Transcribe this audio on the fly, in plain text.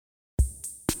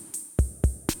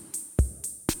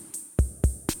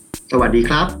สวัสดี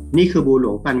ครับนี่คือบัวหล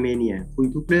วงฟันเมเนียคุย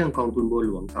ทุกเรื่องกองทุนบัวห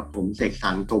ลวงกับผมเสกส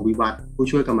รรโตวิวัฒน์ผู้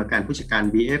ช่วยกรรมการผู้จัดการ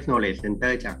BF Knowledge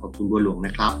Center จากกองทุนบัวหลวงน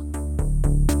ะครับ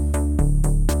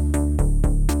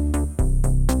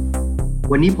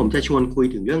วันนี้ผมจะชวนคุย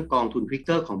ถึงเรื่องกองทุนทริกเก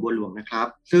อร์ของบัวหลวงนะครับ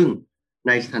ซึ่งใ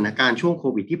นสถานการณ์ช่วงโค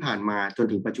วิดที่ผ่านมาจน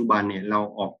ถึงปัจจุบันเนี่ยเรา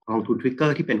ออกกองทุนทริกเกอ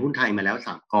ร์ที่เป็นหุ้นไทยมาแล้ว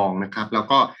3กองนะครับแล้ว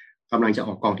ก็กำลังจะอ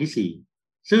อกกองที่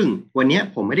4ซึ่งวันนี้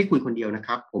ผมไม่ได้คุยคนเดียวนะค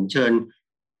รับผมเชิญ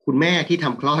คุณแม่ที่ท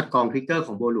ำคลอดกองทริกเกอร์ข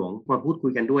องบัวหลวงมาพูดคุ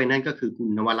ยกันด้วยนั่นก็คือคุณ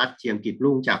นวรัตน์เจียมกิจ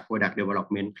รุ่งจาก Product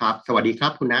Development ครับสวัสดีครั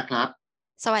บคุณนะครับ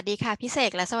สวัสดีค่ะพี่เส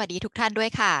กและสวัสดีทุกท่านด้วย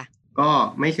ค่ะก็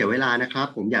ไม่เสียเวลานะครับ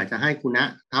ผมอยากจะให้คุณนะ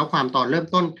เท้าความตอนเริ่ม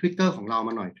ต้นทริกเกอร์ของเราม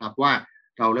าหน่อยครับว่า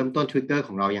เราเริ่มต้นทริกเกอร์ข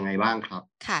องเรายังไงบ้างครับ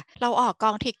ค่ะเราออกก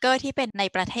องทริกเกอร์ที่เป็นใน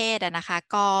ประเทศนะคะ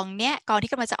กอง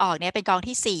ที่กำลังจะออกเนี่ยเป็นกอง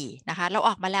ที่4นะคะเราอ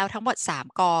อกมาแล้วทั้งหมด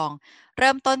3กองเ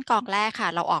ริ่มต้นกองแรกค่ะ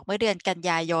เราออกเมื่อเดือนกัน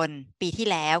ยายนปีที่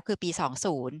แล้วคือปี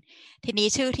20ทีนี้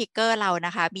ชื่อทริกเกอร์เราน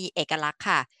ะคะมีเอกลักษณ์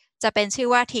ค่ะจะเป็นชื่อ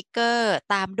ว่าทริกเกอร์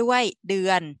ตามด้วยเดื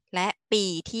อนและปี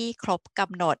ที่ครบก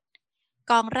ำหนด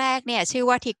กองแรกเนี่ยชื่อ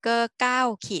ว่าทริกเกอร์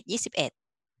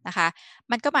9-21นะคะ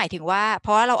มันก็หมายถึงว่าเพร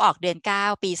าะว่าเราออกเดือน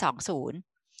9ปี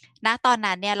20ณตอน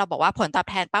นั้นเนี่ยเราบอกว่าผลตอบ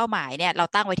แทนเป้าหมายเนี่ยเรา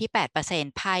ตั้งไว้ที่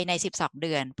8%ภายใน12เ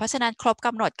ดือนเพราะฉะนั้นครบก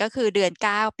ำหนดก็คือเดือน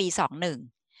9ปี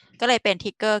21ก็เลยเป็นท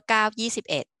ริกเกอร์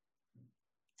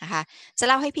9-21นะคะจะ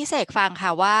เล่าให้พี่เสกฟังค่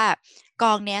ะว่าก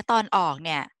องเนี้ยตอนออกเ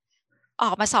นี่ยอ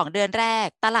อกมา2เดือนแรก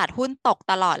ตลาดหุ้นตก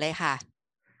ตลอดเลยค่ะ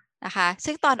นะคะ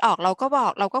ซึ่งตอนออกเรา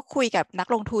ก็คุยกับนัก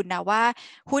ลงทุนนะว่า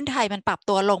หุ้นไทยมันปรับ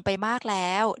ตัวลงไปมากแล้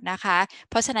วนะคะ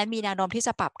เพราะฉะนั้นมีแนวโน้มที่จ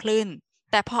ะปรับขึ้น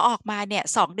แต่พอออกมาเนี่ย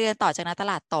2เดือนต่อจากนั้นต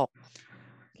ลาดตก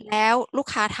แล้วลูก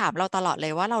ค้าถามเราตลอดเล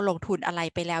ยว่าเราลงทุนอะไร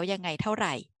ไปแล้วยังไงเท่าไห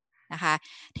ร่นะคะ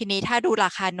ทีนี้ถ้าดูรา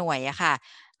คาหน่วยอะค่ะ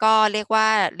ก็เรียกว่า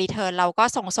return เราก็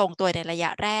ทรงๆตัวในระยะ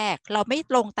แรกเราไม่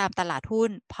ลงตามตลาดหุ้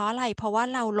นเพราะอะไรเพราะว่า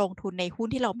เราลงทุนในหุ้น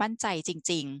ที่เรามั่นใจจ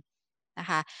ริงๆนะ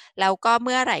คะ แล้วก็เ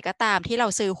มื่อไหร่ก็ตามที่เรา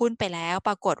ซื้อหุ้นไปแล้วป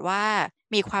รากฏว่า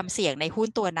มีความเสี่ยงในหุ้น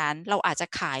ตัวนั้นเราอาจจะ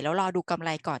ขายแล้วรอดูกำไร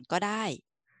ก่อนก็ได้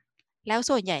แล้ว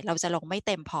ส่วนใหญ่เราจะลงไม่เ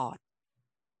ต็มพอร์ต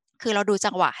คือเราดู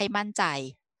จังหวะให้มั่นใจ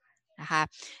นะคะ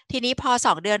ทีนี้พอ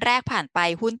2เดือนแรกผ่านไป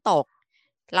หุ้นตก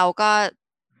เราก็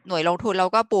หน่วยลงทุนเรา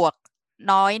ก็บวก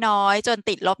น้อยๆจน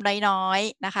ติดลบน้อย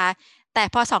ๆนะคะแต่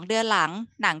พอ2เดือนหลัง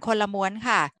หนังคนละม้วน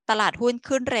ค่ะตลาดหุ้น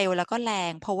ขึ้นเร็วแล้วก็แร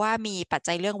งเพราะว่ามีปัจ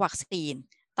จัยเรื่องวัคซีน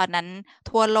ตอนนั้น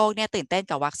ทั่วโลกเนี่ยตื่นเต้น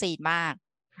กับวัคซีนมาก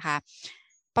นะคะ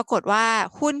ปรากฏว่า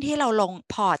หุ้นที่เราลง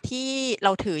พอร์ตที่เร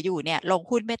าถืออยู่เนี่ยลง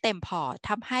หุ้นไม่เต็มพอร์ต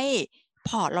ทำให้พ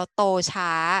อร์ตเราโตช้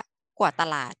ากว่าต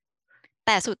ลาดแ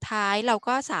ต่สุดท้ายเรา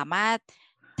ก็สามารถ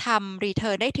ทำ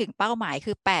return ได้ถึงเป้าหมาย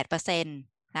คือ8%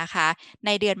นะคะใน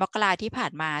เดือนมกราที่ผ่า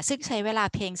นมาซึ่งใช้เวลา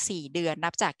เพียง4เดือนนั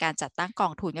บจากการจัดตั้งกอ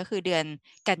งทุนก็คือเดือน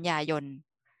กันยายน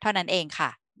เท่านั้นเองค่ะ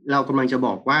เรากำลังจะบ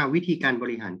อกว่าวิธีการบ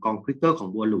ริหารกองทริกเกอร์ของ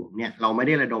บัวหลวงเนี่ยเราไม่ไ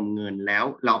ด้ระดมเงินแล้ว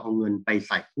เราเอาเงินไปใ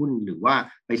ส่หุ้นหรือว่า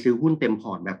ไปซื้อหุ้นเต็มพ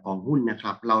อร์ตแบบกองหุ้นนะค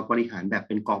รับเราบริหารแบบเ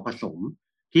ป็นกองผสม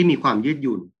ที่มีความยืดห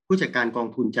ยุ่นผู้จัดการกอง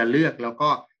ทุนจะเลือกแล้วก็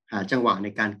หาจังหวะใน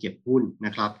การเก็บหุ้นน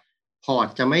ะครับพอร์ต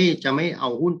จะไม่เอา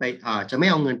หุ้นไปจะไม่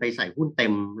เอาเงินไปใส่หุ้นเต็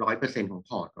ม100%ของพ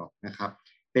อร์ตหรอกนะครับ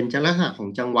เป็นลักษณะของ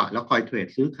จังหวะแล้วคอยเทรด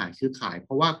ซื้อขายเพ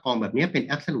ราะว่ากองแบบนี้เป็น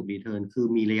absolute return คือ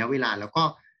มีระยะเวลาแล้วก็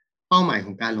เป้าหมายข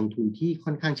องการลงทุนที่ค่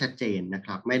อนข้างชัดเจนนะค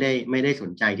รับไม่ได้ส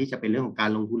นใจที่จะเป็นเรื่องของการ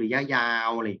ลงทุนระยะยาว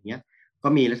อะไรอย่างเงี้ยก็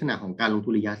มีลักษณะของการลงทุ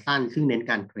นระยะสั้นซึ่งเน้น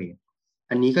การเทรด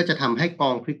อันนี้ก็จะทำให้ก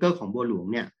องทริกเกอร์ของบัวหลวง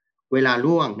เนี่ยเวลา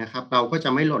ร่วงนะครับเราก็จะ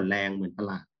ไม่หล่นแรงเหมือนต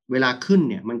ลาดเวลาขึ้น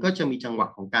เนี่ยมันก็จะมีจังหวะ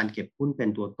ของการเก็บหุ้นเป็น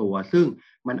ตัวซึ่ง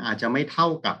มันอาจจะไม่เท่า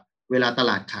กับเวลาต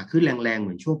ลาดขาขึ้นแรงๆเห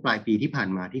มือนช่วงปลายปีที่ผ่าน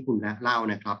มาที่คุณเล่า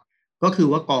นะครับ ก็คือ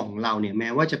ว่ากองของเราเนี่ยแม้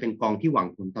ว่าจะเป็นกองที่หวัง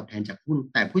ผลตอบแทนจากหุ้น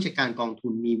แต่ผู้จัดการกองทุ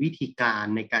นมีวิธีการ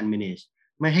ในการ manage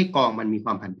ไม่ให้กองมันมีคว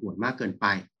ามผันผวนมากเกินไป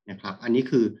นะครับอันนี้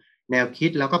คือแนวคิด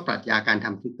แล้วก็ปรัชญาการท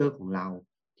ำทริกเกอร์ของเรา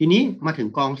ทีนี้มาถึง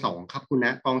กอง2ครับคุณน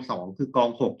ะกอง2คือกอง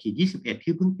6-21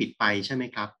ที่เพิ่งปิดไปใช่ไหม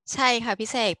ครับใช่ค่ะพี่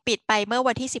เสกปิดไปเมื่อ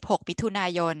วันที่16มิถุนา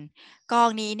ยนกอง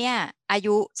นี้เนี่ยอา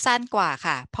ยุสั้นกว่า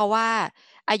ค่ะเพราะว่า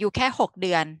อายุแค่6เ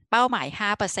ดือนเป้าหมาย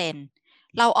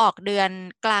5%เราออกเดือน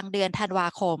กลางเดือนธันวา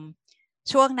คม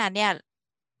ช่วงนั้นเนี่ย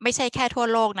ไม่ใช่แค่ทั่ว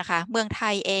โลกนะคะเมืองไท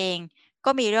ยเอง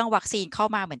ก็มีเรื่องวัคซีนเข้า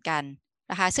มาเหมือนกัน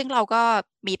นะคะซึ่งเราก็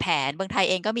มีแผนเมืองไทย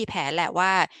เองก็มีแผนแหละว่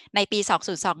าในปี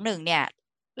2021เนี่ย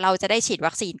เราจะได้ฉีด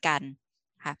วัคซีนกัน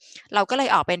ค่ะเราก็เลย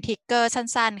ออกเป็นทริกเกอร์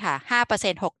สั้นๆค่ะ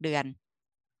5% 6เดือน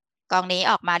กองนี้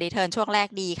ออกมารีเทิร์นช่วงแรก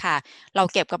ดีค่ะ เรา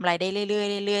เก็บกำไรได้เรื่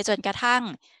อยๆเรื่อยๆจนกระทั่ง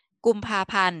กุมภา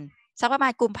พันธ์สักประมา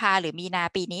ณกุมภาหรือมีนา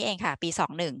ปีนี้เองค่ะปี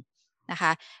21นะค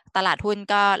ะตลาดหุ้น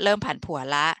ก็เริ่มผันผวน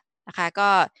แล้วนะคะก็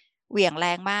เหวี่ยงแร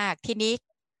งมากทีนี้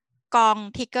กอง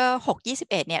ทิกเกอร์621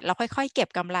เนี่ยเราค่อยๆเก็บ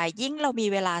กำไรยิ่งเรามี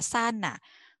เวลาสั้นน่ะ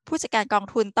ผู้จัดการกอง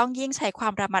ทุนต้องยิ่งใช้ควา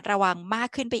มระมัดระวังมาก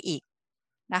ขึ้นไปอีก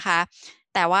นะคะ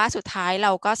แต่ว่าสุดท้ายเร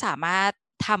าก็สามารถ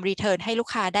ทำ return ให้ลูก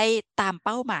ค้าได้ตามเ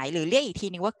ป้าหมายหรือเรียกอีกที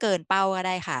นึงว่าเกินเป้าก็ไ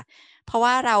ด้ค่ะเพราะ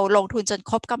ว่าเราลงทุนจน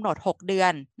ครบกำหนด6เดือ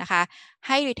นนะคะใ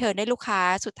ห้ return ได้ลูกค้า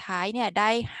สุดท้ายเนี่ยได้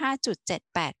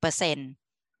 5.78% น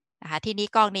ะคะทีนี้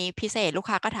กองนี้พิเศษลูก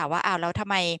ค้าก็ถามว่าอ้าวแล้วทำ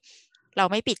ไมเรา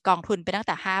ไม่ปิดกองทุนไปตั้งแ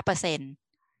ต่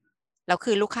 5%แล้ว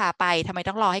คือลูกค้าไปทำไม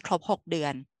ต้องรอให้ครบ6เดือ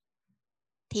น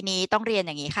ทีนี้ต้องเรียนอ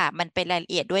ย่างนี้ค่ะมันเป็นรายละ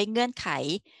เอียดด้วยเงื่อนไข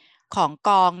ของ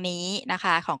กองนี้นะค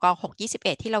ะของกอง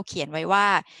621ที่เราเขียนไว้ว่า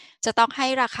จะต้องให้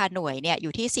ราคาหน่วยเนี่ยอ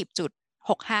ยู่ที่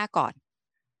 10.65 ก่อน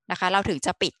นะคะเราถึงจ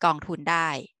ะปิดกองทุนได้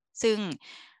ซึ่ง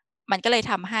มันก็เลย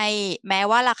ทำให้แม้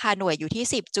ว่าราคาหน่วยอยู่ที่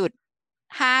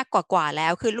 10.5 กว่าแล้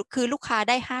วคือลูกค้า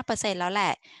ได้ 5% แล้วแหล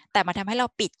ะแต่มันทำให้เรา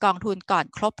ปิดกองทุนก่อน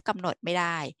ครบกำหนดไม่ไ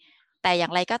ด้แต่อย่า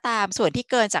งไรก็ตามส่วนที่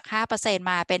เกินจาก 5%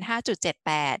 มาเป็น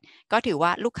 5.78 ก็ถือว่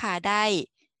าลูกค้าได้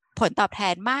ผลตอบแท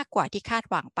นมากกว่าที่คาด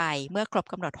หวังไปเมื่อครบ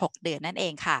กำหนด6เดือนนั่นเอ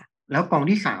งค่ะแล้วกอง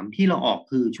ที่3ที่เราออก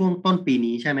คือช่วงต้นปี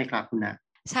นี้ใช่ไหมครับคุณนะ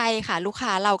ใช่ค่ะลูกค้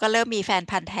าเราก็เริ่มมีแฟน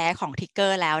พันธุ์แท้ของทิกเกอ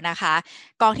ร์แล้วนะคะ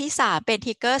กองที่3เป็น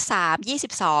ทิกเกอร์3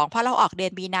 22เพราะเราออกเดือ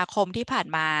นมีนาคมที่ผ่าน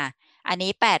มาอัน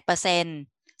นี้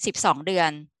 8% 12 เดือ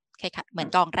นคล้ายๆเหมือน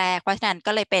กองแรกเพราะฉะนั้น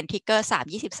ก็เลยเป็นทิกเกอร์3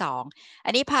 22อั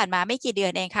นนี้ผ่านมาไม่กี่เดือ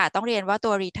นเองค่ะต้องเรียนว่าตั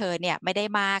ว return เนี่ยไม่ได้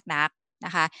มากนักน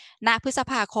ะคะณพฤษ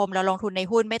ภาคมเราลงทุนใน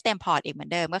หุ้นไม่เต็มพอร์ตอีกเหมือ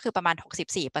นเดิมก็คือประมาณ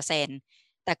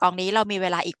 64%แต่กองนี้เรามีเว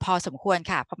ลาอีกพอสมควร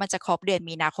ค่ะเพราะมันจะครบเดือน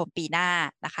มีนาคมปีหน้า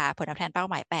นะคะผลตอบแทนเป้า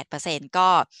หมาย 8% ก็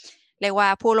เรียกว่า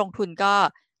ผู้ลงทุนก็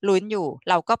ลุ้นอยู่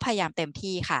เราก็พยายามเต็ม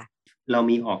ที่ค่ะเรา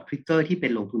มีออกทริกเกอร์ที่เป็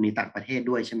นลงทุนในต่างประเทศ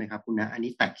ด้วยใช่ไหมครับคุณนะอัน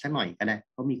นี้แตะสักหน่อยก็ได้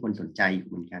เพราะมีคนสนใจอยู่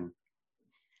เหมือนกัน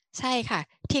ใช่ค่ะ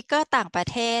ทิกเกอร์ต่างประ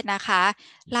เทศนะคะ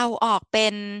เราออกเป็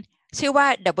นชื่อว่า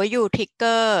W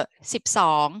Trigger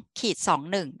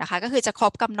 12-21นะคะก็คือจะคร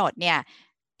บกำหนดเนี่ย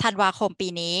ธันวาคมปี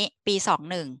นี้ปี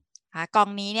21นะคะกอง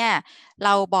นี้เนี่ยเร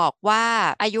าบอกว่า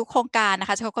อายุโครงการนะ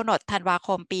คะจะครบกำหนดธันวาค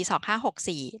มปี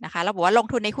2564นะคะเราบอกว่าลง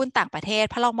ทุนในหุ้นต่างประเทศ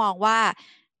เพราะเรามองว่า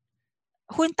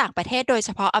หุ้นต่างประเทศโดยเฉ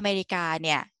พาะอเมริกาเ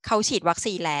นี่ยเขาฉีดวัค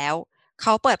ซีนแล้วเข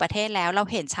าเปิดประเทศแล้วเรา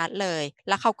เห็นชัดเลยแ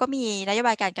ล้วเขาก็มีนโยบ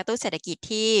ายการกระตุ้นเศรษฐกิจ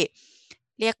ที่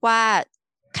เรียกว่า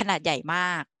ขนาดใหญ่ม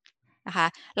ากนะคะ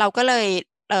เราก็เลย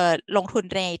ลงทุน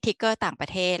ในทิกเกอร์ต่างประ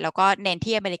เทศแล้วก็เน้น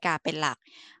ที่อเมริกาเป็นหลัก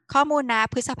ข้อมูลนะ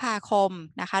พฤษภาคม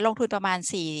นะคะลงทุนประมาณ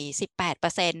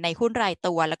 48% ในหุ้นราย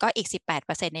ตัวแล้วก็อีก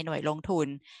 18% ในหน่วยลงทุน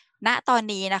ณตอน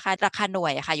นี้นะคะราคาหน่ว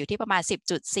ยค่ะอยู่ที่ประมาณ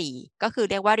 10.4 ก็คือ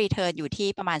เรียกว่า return อยู่ที่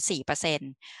ประมาณ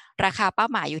 4%ราคาเป้า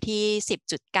หมายอยู่ที่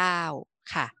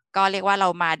 10.9 ค่ะก็เรียกว่าเรา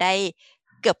มาได้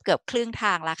เกือบครึ่งท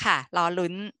างแล้วค่ะรอ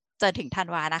ลุ้นจนถึงธัน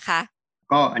วานะคะ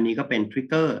ก็อันนี้ก็เป็นทริก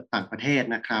เกอร์ต่างประเทศ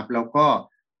นะครับแล้วก็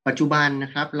ปัจจุบันน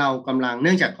ะครับเรากำลังเ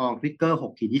นื่องจากกองทริกเกอร์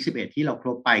6-21ที่เราคร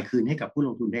บไปคืนให้กับผู้ล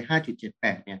งทุนได้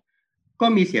 5.78เนี่ยก็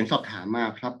มีเสียงสอบถามมา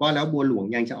ครับว่าแล้วบัวหลวง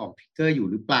ยังจะออกทริกเกอร์อยู่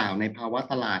หรือเปล่าในภาวะ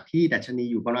ตลาดที่ดัชนี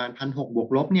อยู่ประมาณ1,600บวก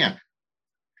ลบเนี่ย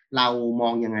เรามอ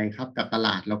งยังไงครับกับตล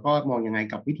าดแล้วก็มองยังไง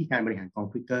กับวิธีการบริหารกอง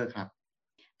ทริกเกอร์ครับ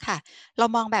ค่ะเรา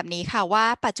มองแบบนี้ค่ะว่า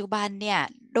ปัจจุบันเนี่ย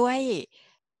ด้วย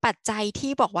ปัจจัย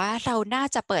ที่บอกว่าเราน่า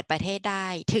จะเปิดประเทศได้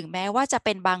ถึงแม้ว่าจะเ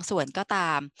ป็นบางส่วนก็ต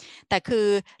ามแต่คือ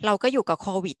เราก็อยู่กับโค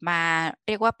วิดมาเ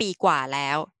รียกว่าปีกว่าแล้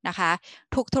วนะคะ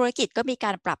ทุกธุรกิจก็มีก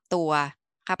ารปรับตัว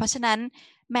ค่ะเพราะฉะนั้น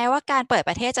แม้ว่าการเปิด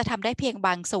ประเทศจะทำได้เพียงบ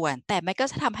างส่วนแต่มันก็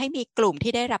จะทำให้มีกลุ่ม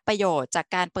ที่ได้รับประโยชน์จาก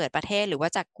การเปิดประเทศหรือว่า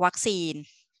จากวัคซีน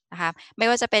นะคะไม่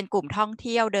ว่าจะเป็นกลุ่มท่องเ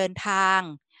ที่ยวเดินทาง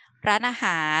ร้านอาห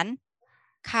าร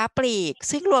ค้าปลีก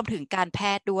ซึ่งรวมถึงการแพ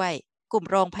ทย์ด้วยกลุ่ม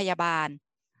โรงพยาบาล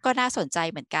ก็น่าสนใจ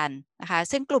เหมือนกันนะคะ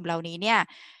ซึ่งกลุ่มเหล่านี้เนี่ย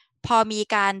พอมี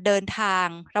การเดินทาง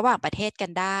ระหว่างประเทศกั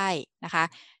นได้นะคะ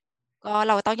ก็เ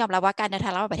ราต้องยอมรับว่าการเดินทา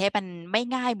งระหว่างประเทศมันไม่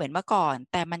ง่ายเหมือนเมื่อก่อน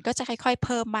แต่มันก็จะค่อยๆเ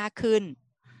พิ่มมากขึ้น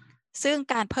ซึ่ง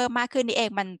การเพิ่มมากขึ้นนี้เอ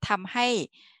งมันทำให้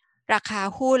ราคา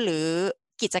หุ้นหรือ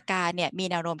กิจการเนี่ยมี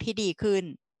แนวโน้มที่ดีขึ้น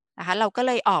นะคะเราก็เ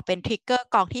ลยออกเป็นทริกเกอร์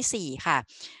กองที่4ค่ะ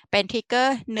เป็นทริกเกอ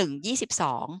ร์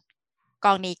1-22ก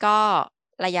องนี้ก็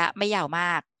ระยะไม่ยาวม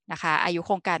ากนะคะอายุโค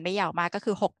รงการไม่ยาวมากก็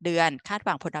คือ6เดือนคาดห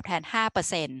วังผลตอบแทน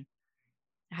 5%น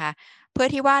ะคะเพื่อ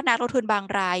ที่ว่านักลงทุนบาง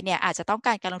รายเนี่ยอาจจะต้องก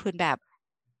ารการลงทุนแบบ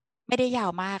ไม่ได้ยา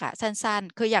วมากอะสั้น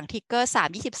ๆคืออย่างทิกเกอร์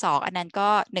3-22อันนั้นก็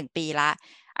1ปีละ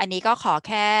อันนี้ก็ขอแ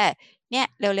ค่เนี่ย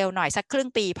เร็วๆหน่อยสักครึ่ง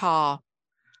ปีพอ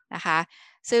นะคะ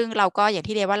ซึ่งเราก็อย่าง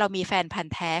ที่เรียนว่าเรามีแฟนพัน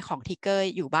ธุ์แท้ของทิกเกอร์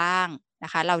อยู่บ้างน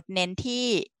ะคะเราเน้นที่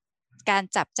การ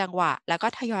จับจังหวะแล้วก็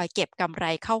ทยอยเก็บกำไร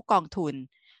เข้ากองทุน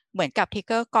เหมือนกับทิกเ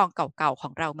กอร์กองเก่าๆขอ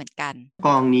งเราเหมือนกันก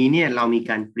องนี้เนี่ยเรามี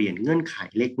การเปลี่ยนเงื่อนไข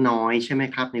เล็กน้อยใช่ไหม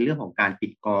ครับในเรื่องของการปิ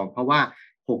ดกองเพราะว่า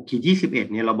6-21เ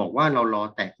นี่ยเราบอกว่าเรารอ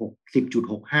แต่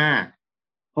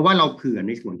60.65เพราะว่าเราเผื่อใ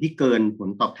นส่วนที่เกินผล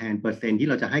ตอบแทนเปอร์เซ็นต์ที่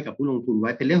เราจะให้กับผู้ลงทุนไ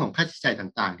ว้เป็นเรื่องของค่าใช้จ่าย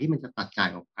ต่างๆที่มันจะตัดจ่าย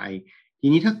ออกไป ที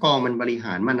นี้ถ้ากองมันบริห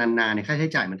ารมานานๆในค่าใช้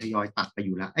จ่ายมันทยอยตัดไปอ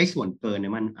ยู่แล้วไอ้ส่วนเกินเนี่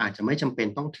ยมันอาจจะไม่จำเป็น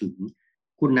ต้องถึง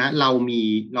คุณนะเรา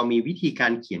มีวิธีกา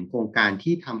รเขียนโครงการ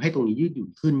ที่ทำให้ตรงนี้ยืดหยุ่น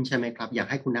ขึ้นใช่ไหมครับอยาก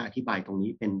ให้คุณนะอธิบายตรง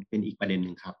นี้เป็นอีกประเด็นห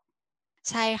นึ่งครับ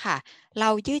ใช่ค่ะเรา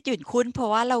ยืดหยุ่นคุ้นเพรา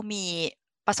ะว่าเรามี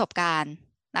ประสบการณ์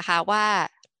นะคะว่า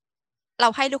เรา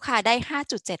ให้ลูกค้าได้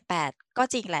5.78ก็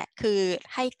จริงแหละคือ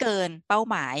ให้เกินเป้า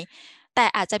หมายแต่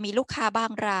อาจจะมีลูกค้าบา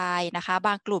งรายนะคะบ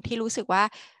างกลุ่มที่รู้สึกว่า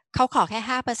เขาขอแค่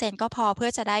5%ก็พอเพื่อ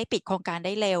จะได้ปิดโครงการไ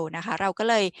ด้เร็วนะคะเราก็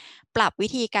เลยปรับวิ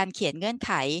ธีการเขียนเงื่อนไ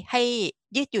ขให้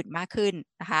ยืดหยุ่นมากขึ้น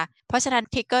นะคะเพราะฉะนั้น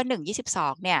Trigger 1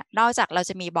 22เนี่ยนอกจากเรา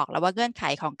จะมีบอกแล้วว่าเงื่อนไข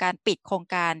ของการปิดโครง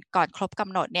การก่อนครบก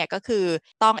ำหนดเนี่ยก็คือ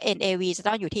ต้อง NAV จะ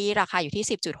ต้องอยู่ที่ราคาอยู่ที่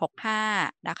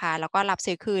 10.65 นะคะแล้วก็รับ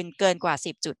ซื้อคืนเกินกว่า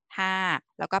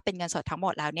 10.5 แล้วก็เป็นเงินสดทั้งหม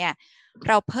ดแล้วเนี่ยเ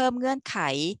ราเพิ่มเงื่อนไข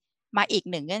มาอีก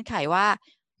1เงื่อนไขว่า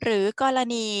หรือกร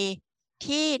ณี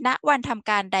ที่ณวันทำ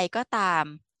การใดก็ตาม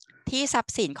ที่ทรัพ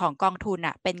ย์สินของกองทุน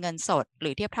น่ะเป็นเงินสดหรื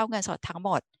อเทียบเท่าเงินสดทั้งห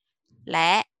มดแล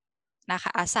ะนะค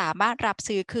ะสามารถรับ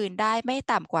ซื้อคืนได้ไม่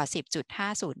ต่ำกว่า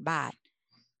 10.50 บาท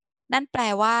นั่นแปล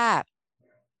ว่า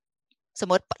สม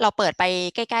มติเราเปิดไป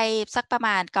ใกล้ๆสักประม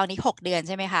าณกองนี้6เดือนใ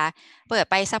ช่ไหมคะเปิด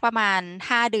ไปสักประมาณ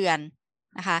5เดือน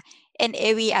นะคะ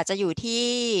NAV อาจจะอยู่ที่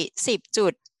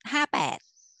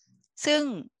 10.58 ซึ่ง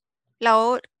แล้ว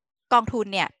กองทุน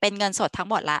เนี่ยเป็นเงินสดทั้ง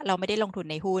หมดละเราไม่ได้ลงทุน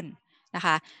ในหุ้นนะค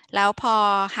ะแล้วพอ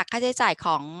หักค่าใช้จ่ายข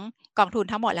องกองทุน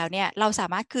ทั้งหมดแล้วเนี่ยเราสา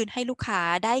มารถคืนให้ลูกค้า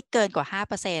ได้เกินกว่า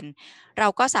 5%เรา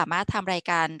ก็สามารถทำราย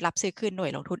การรับซื้อคืนหน่ว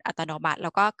ยลงทุนอัตโนมัติแล้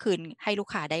วก็คืนให้ลูก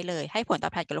ค้าได้เลยให้ผลตอ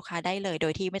บแทนกับลูกค้าได้เลยโด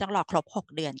ยที่ไม่ต้องรอครบ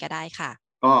6เดือนก็ได้ค่ะ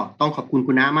ก็ต้องขอบคุณ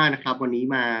คุณน้ามากนะครับวันนี้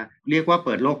มาเรียกว่าเ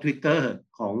ปิดโลก Twitter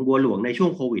ของบัวหลวงในช่ว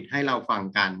งโควิดให้เราฟัง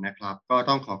กันนะครับก็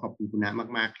ต้องขอบคุณคุณน้า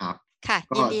มากๆครับค่ะ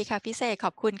ก็ ยินดีค่ะพิเศษข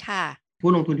อบคุณค่ะ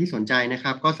ผู้ลงทุนที่สนใจนะค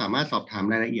รับก็สามารถสอบถาม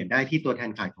รายละเอียดได้ที่ตัวแทน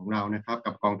ขายของเรานะครับ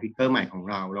กับกองทริกเกอร์ใหม่ของ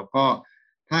เราแล้วก็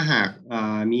ถ้าหาก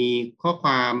มีข้อคว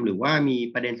ามหรือว่ามี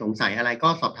ประเด็นสงสัยอะไรก็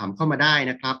สอบถามเข้ามาได้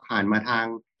นะครับผ่านมาทาง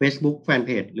Facebook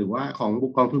Fanpage หรือว่าของ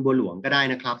กองทุนบัวหลวงก็ได้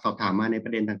นะครับสอบถามมาในปร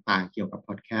ะเด็นต่างๆเกี่ยวกับพ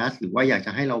อดแคสต์หรือว่าอยากจ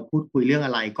ะให้เราพูดคุยเรื่องอ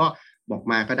ะไรก็บอก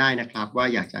มาก็ได้นะครับว่า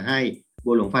อยากจะให้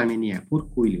บัวหลวงฟาร์มเนียพูด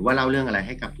คุยหรือว่าเล่าเรื่องอะไรใ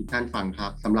ห้กับทุกท่านฟังครั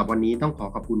บสำหรับวันนี้ต้องข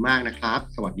อบคุณมากนะครับ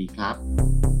สวัสดีครับ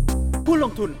ผู้ล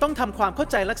งทุนต้องทำความเข้า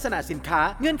ใจลักษณะสินค้า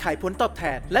เงื่อนไขผลตอบแท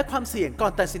นและความเสี่ยงก่อ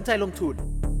นตัดสินใจลงทุน